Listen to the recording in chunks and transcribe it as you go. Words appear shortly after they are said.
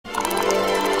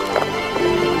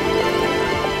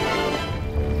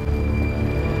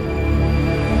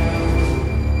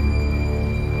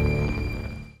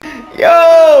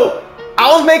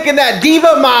making that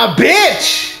D.Va my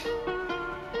bitch.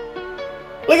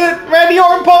 Look at Randy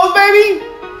Orton pose, baby.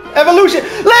 Evolution.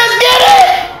 Let's get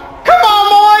it. Come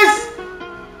on, boys.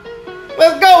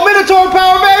 Let's go. Minotaur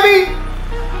power, baby.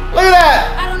 Look at that.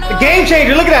 The game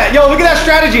changer. Look at that. Yo, look at that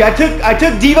strategy. I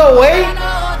took D.Va away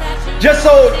just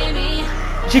so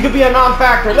she could be a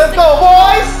non-factor. Let's go,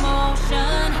 boys.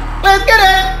 Let's get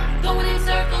it.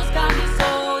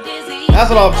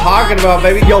 That's what I'm talking about,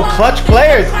 baby. Yo, clutch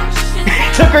players.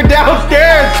 Took her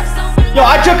downstairs. Yo,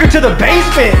 I took her to the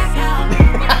basement.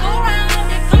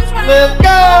 Let's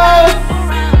go.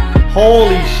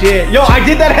 Holy shit. Yo, I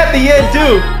did that at the end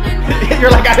too. You're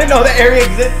like, I didn't know that area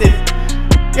existed.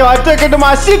 Yo, I took her to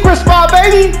my secret spot,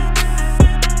 baby.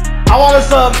 I wanted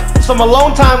some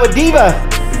alone time with D.Va.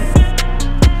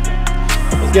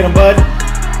 Let's get him, bud.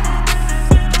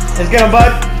 Let's get him,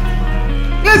 bud.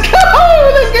 Let's go.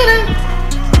 Let's get him.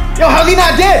 Yo, how's he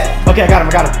not dead? Okay, I got him.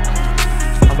 I got him.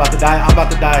 I'm about to die. I'm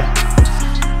about to die.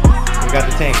 We got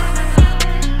the tank.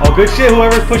 Oh, good shit.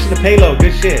 Whoever's pushing the payload.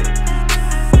 Good shit.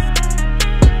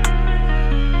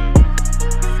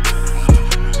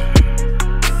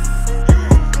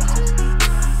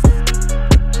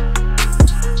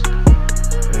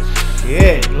 Good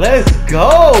shit. Let's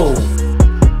go.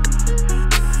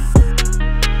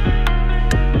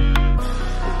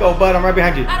 Let's go, bud. I'm right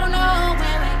behind you.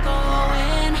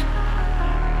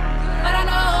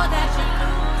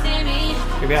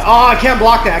 Oh, I can't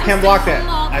block that. I can't block that.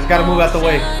 I just gotta move out the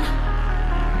way.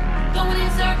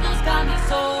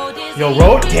 Yo,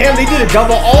 Road. Damn, they did a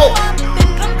double ult.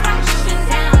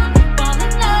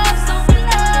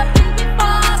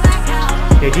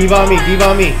 Okay, D.Va on me. D.Va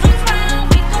on me.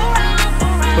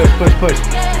 Push, push, push.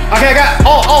 Okay, I got.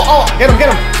 Oh. Get him,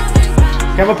 get him.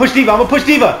 Okay, I'm gonna push D.Va. I'm gonna push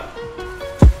D.Va.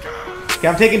 Okay,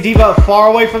 I'm taking D.Va far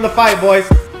away from the fight, boys.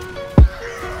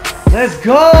 Let's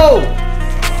go.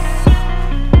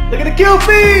 Look at the kill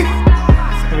feed!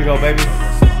 Here we go, baby.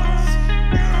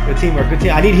 Good teamwork, good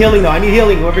team. I need healing though. I need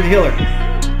healing. Whoever's the healer.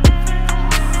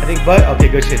 I think Bud. Okay,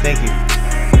 good shit. Thank you.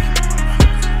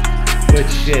 Good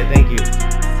shit. Thank you.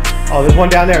 Oh, there's one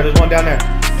down there. There's one down there.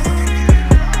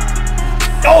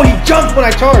 Oh, he jumped when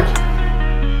I charged.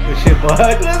 Good shit,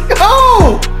 Bud. Let's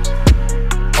go!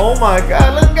 Oh my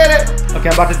god, let's get it. Okay,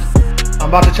 I'm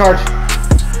about to charge.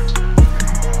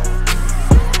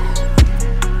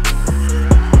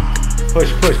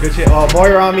 Push, push, good shit. Oh,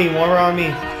 Moira on me, Moira on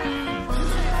me.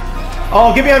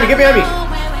 Oh, get behind me, get behind me.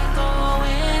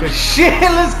 Good shit,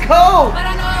 let's go.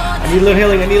 I need a little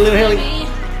healing, I need a little healing.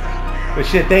 Good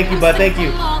shit, thank you, bud, thank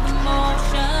you.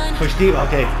 Push deep,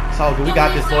 okay, it's all good. We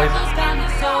got this, boys.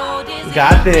 We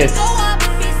got this.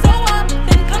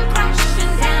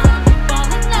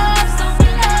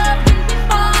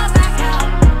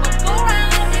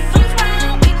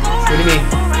 What do you mean?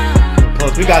 We're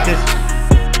close, we got this.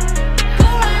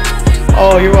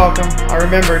 Oh, you're welcome. I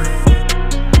remembered.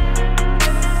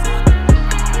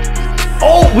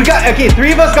 Oh, we got, okay,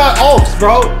 3 of us got ults,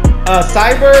 bro.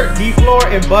 Cyber, D-Floor,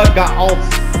 and Bud got ults.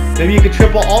 Maybe you could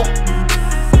triple ult.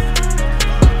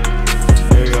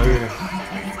 Here we go, here we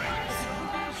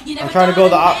go. I'm trying to go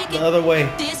the other way.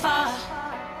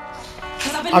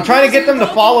 I'm trying to get them to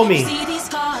follow me.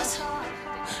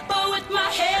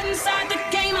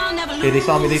 Okay, they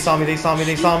saw me, they saw me, they saw me,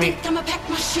 they saw me.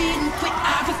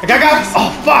 Okay, I got him.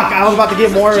 Oh, fuck. I was about to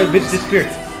get more. Bitch disappeared.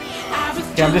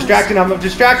 Okay, I'm distracting them,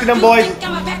 boys.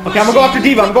 Okay, I'm gonna go after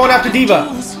D.Va. I'm going after D.Va.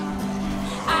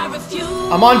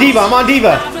 I'm on D.Va. I'm on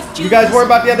D.Va. You guys worry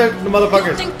about the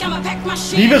motherfuckers.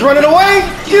 D.Va's running away.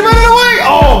 She's running away.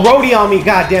 Oh, Rhodey on me.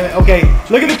 God damn it. Okay,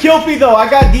 look at the kill feed, though. I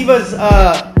got D.Va's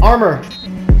armor.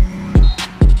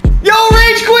 Yo,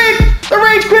 Rage Quit. The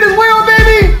Rage Quit is real,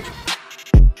 baby.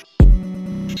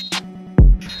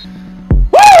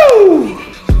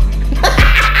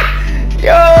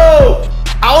 Yo,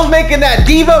 I was making that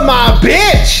D.Va my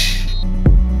bitch.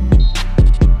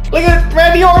 Look at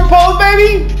Randy Orton pose,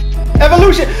 baby.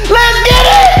 Evolution. Let's get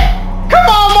it. Come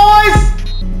on, boys.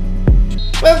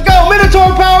 Let's go.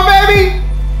 Minotaur power, baby.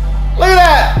 Look at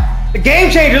that. The game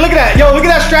changer. Look at that. Yo, look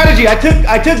at that strategy. I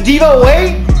took D.Va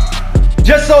away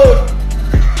just so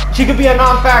she could be a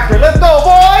non-factor. Let's go,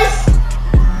 boys.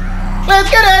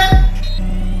 Let's get it.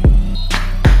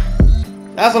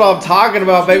 That's what I'm talking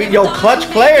about, baby. Yo, clutch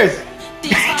players.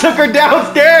 Took her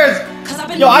downstairs.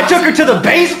 Yo, I took her to the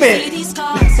basement.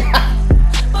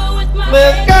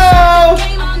 Let's go.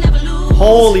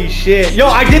 Holy shit. Yo,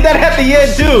 I did that at the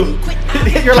end too.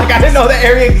 You're like, I didn't know that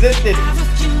area existed.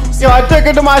 Yo, I took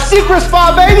her to my secret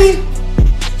spot, baby.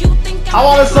 I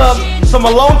wanted some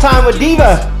alone time with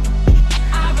D.Va.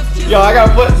 Yo, I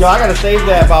gotta save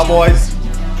that, my boys.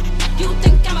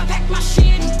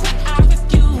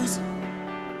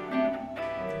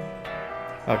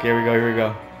 Okay, here we go, here we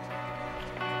go.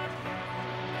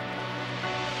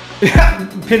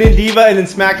 Pinning D.Va and then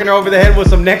smacking her over the head with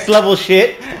some next level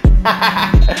shit.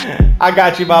 I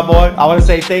got you, my boy. I want to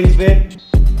say thanks, Vin,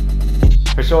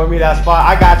 for showing me that spot.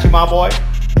 I got you, my boy.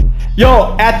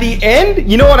 Yo, at the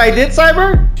end, you know what I did,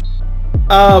 Cyber?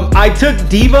 I took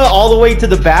D.Va all the way to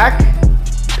the back,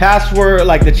 past where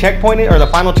like the checkpoint is, or the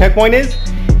final checkpoint is,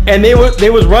 and they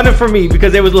was running for me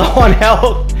because they was low on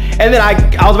health. And then I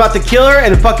was about to kill her,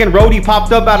 and fucking Rhodey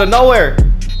popped up out of nowhere.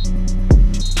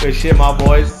 Good shit, my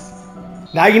boys.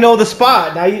 Now you know the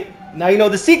spot. Now you know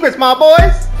the secrets, my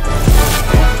boys.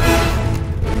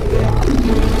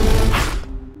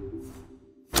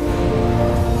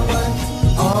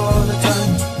 All the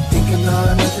time, thinking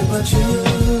about nothing but you.